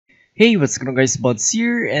Hey, what's going on guys, Budz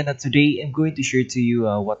here, and today I'm going to share to you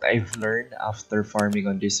what I've learned after farming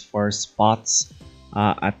on these 4 spots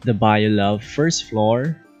at the BioLove first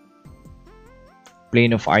floor,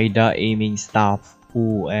 Plane of Ida, Aiming Staff,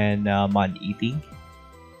 Poo, and Man Eating,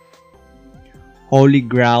 Holy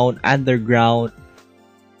Ground, Underground,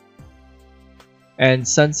 and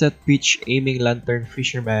Sunset Beach, Aiming Lantern,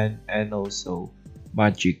 Fisherman, and also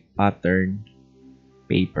Magic Pattern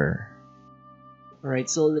Paper.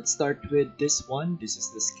 Alright, so let's start with this one. This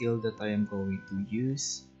is the skill that I am going to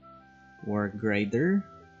use, War Grider,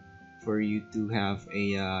 for you to have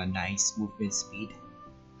a nice movement speed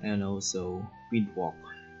and also wind walk.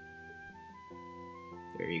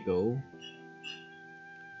 There you go.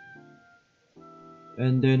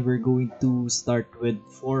 And then we're going to start with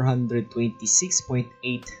 426.8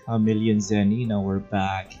 million Zeny in our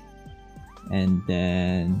bag. And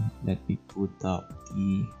then let me put up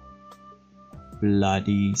the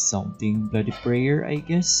bloody prayer, I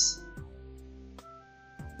guess.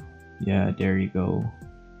 Yeah, there you go.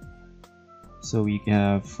 So we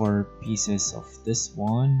have 4 pieces of this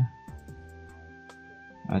one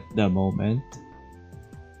at the moment,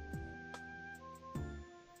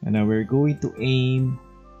 and now we're going to aim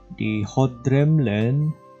the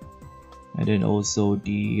Hodremlen, and then also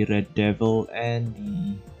the Red Devil, and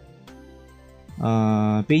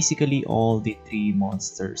the basically all the 3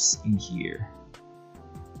 monsters in here.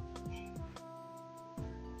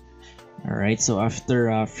 Alright, so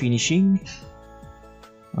after finishing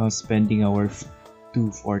spending our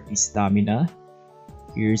 240 stamina,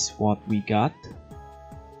 here's what we got.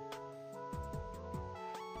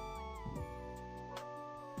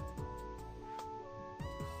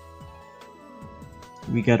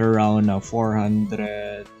 We got around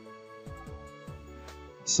 400.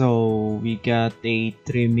 So we got a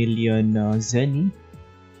 3 million Zeny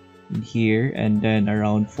in here, and then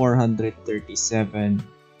around 437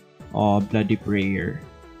 bloody prayer.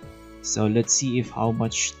 So let's see if how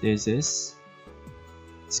much this is.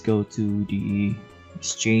 Let's go to the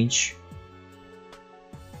exchange.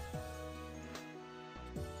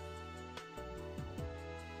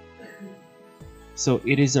 So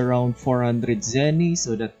it is around 400 Zeny,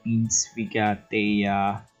 so that means we got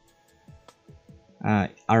a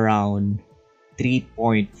around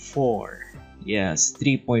 3.4. Yes,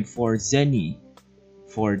 3.4 Zeny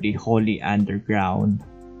for the Holy Underground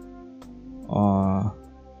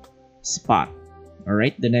spot.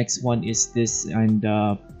 Alright, the next one is this, and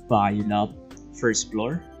BioLove first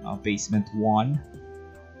floor, basement 1.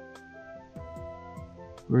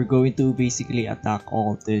 We're going to basically attack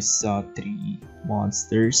all these 3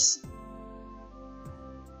 monsters.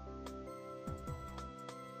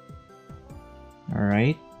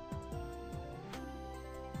 Alright,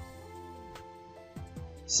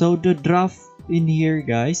 so the draft in here,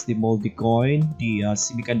 guys, the moldy coin, the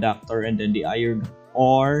semiconductor, and then the iron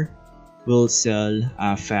ore will sell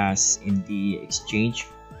fast in the exchange.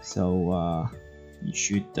 So you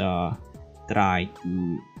should try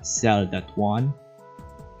to sell that one.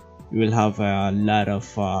 You will have a lot of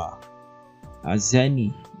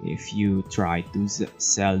Zeny if you try to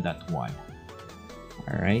sell that one.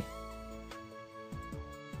 Alright.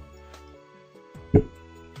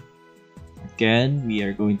 Again, we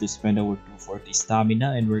are going to spend our 240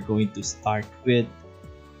 stamina, and we're going to start with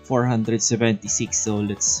 476. So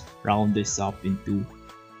let's round this up into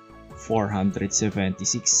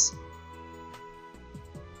 476.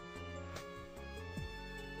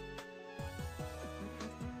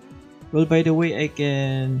 Well, by the way, I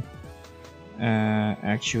can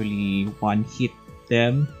actually one hit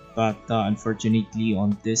them, but unfortunately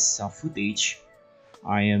on this footage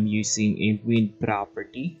I am using a wind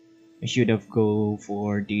property. I should have go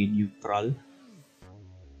for the neutral.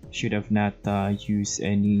 Should have not used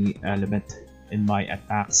any element in my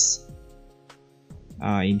attacks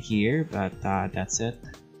in here, but that's it.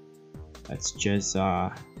 Let's just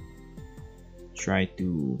try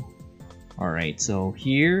to. Alright, so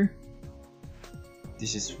here,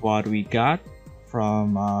 this is what we got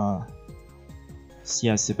from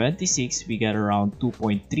 76. We got around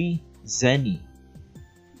 2.3 Zeny.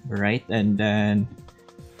 Right, and then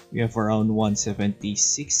we have around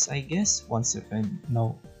 176, I guess.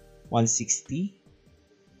 160.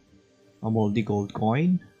 A moldy gold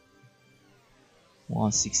coin.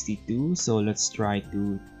 162. So let's try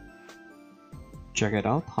to check it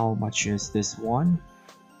out. How much is this one?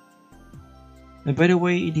 And by the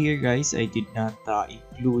way, in here, guys, I did not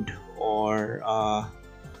include or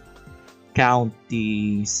count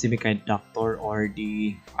the semiconductor or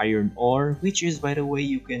the iron ore, which is, by the way,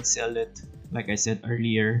 you can sell it like I said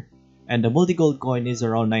earlier. And the multi-gold coin is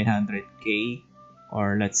around 900k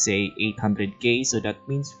or let's say 800k. So that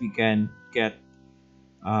means we can get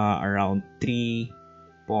around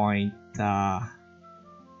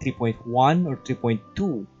 3.1 or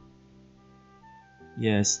 3.2.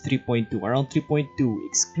 Yes, 3.2, around 3.2,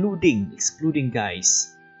 excluding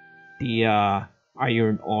guys, the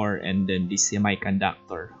iron ore and then the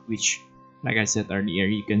semiconductor, which, like I said earlier,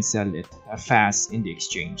 you can sell it fast in the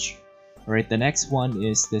exchange. Alright, the next one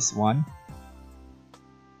is this one,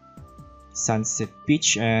 Sunset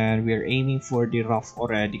Beach, and we're aiming for the rough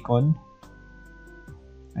Oredicon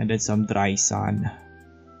and then some dry sun,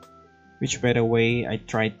 which, by the way, I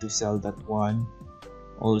tried to sell that one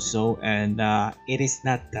also, and it is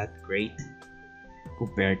not that great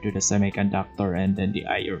compared to the semiconductor and then the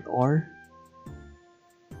iron ore,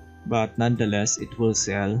 but nonetheless it will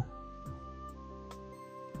sell.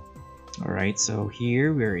 Alright, so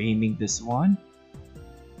here we're aiming this one,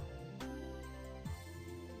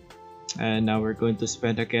 and now we're going to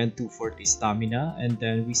spend again 240 stamina, and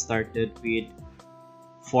then we started with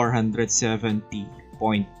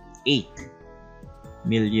 470.8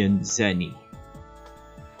 million Zeny.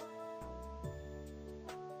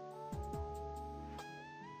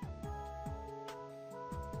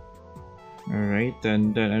 Alright,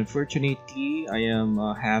 and then unfortunately I am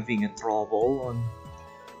having a trouble on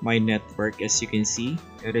my network. As you can see,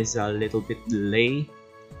 it is a little bit delay.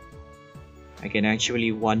 I can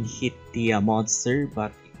actually one hit the monster,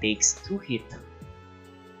 but it takes 2 hits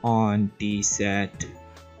on the set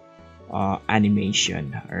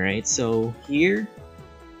animation. Alright, so here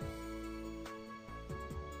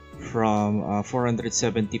from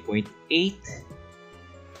 470.8,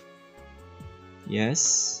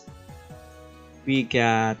 yes, we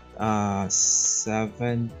got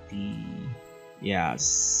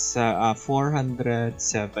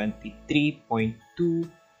 473.2,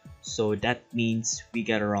 so that means we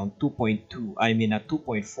got around 2.2, I mean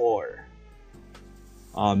 2.4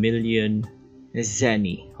 million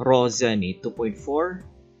Zeny, raw Zeny, 2.4.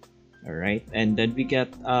 Alright, and then we got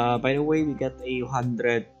by the way, we got a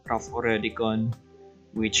 100 rough Oredicon,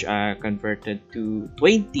 which converted to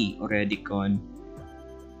 20 Oredicon,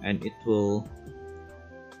 and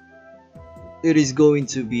it is going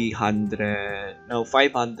to be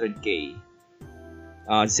 500k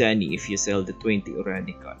Zeny if you sell the 20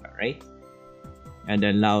 Oredicon. Alright, and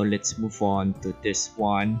then now let's move on to this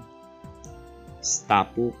one,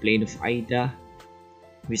 Stapu, Plain of Ida.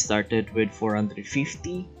 We started with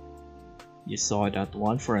 450. You saw that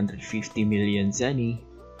one, 450 million Zeny.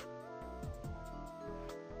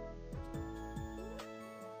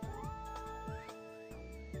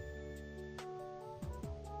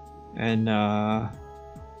 And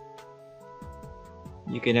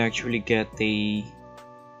you can actually get a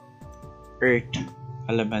earth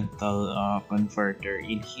elemental converter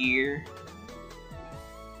in here.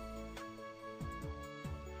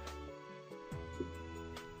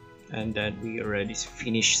 And then we already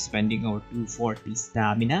finished spending our 240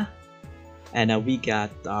 stamina, and we got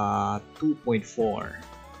 2.4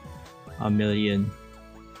 million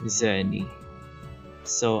Zeny.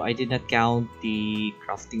 So I did not count the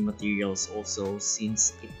crafting materials also,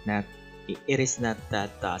 since it is not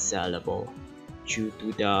that sellable due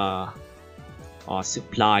to the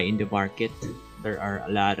supply in the market. There are a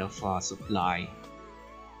lot of supply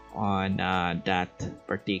on that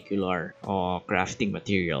particular crafting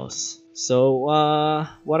materials. So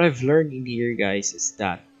what I've learned in here, guys, is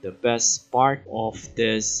that the best part of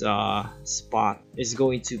this spot is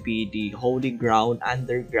going to be the Holy Ground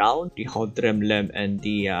underground, the Hodremlem and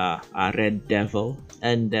the Red Devil,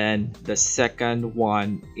 and then the second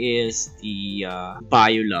one is the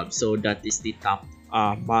Biolab. So that is the top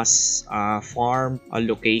must farm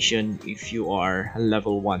location if you are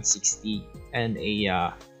level 160 and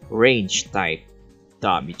a range type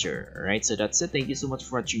damager. Alright, so that's it. Thank you so much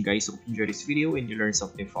for watching, guys. Hope you enjoyed this video and you learned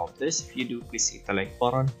something from this. If you do, please hit the like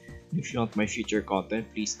button. And if you want my future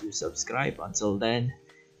content, please do subscribe. Until then,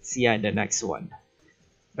 see ya in the next one.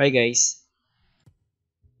 Bye, guys.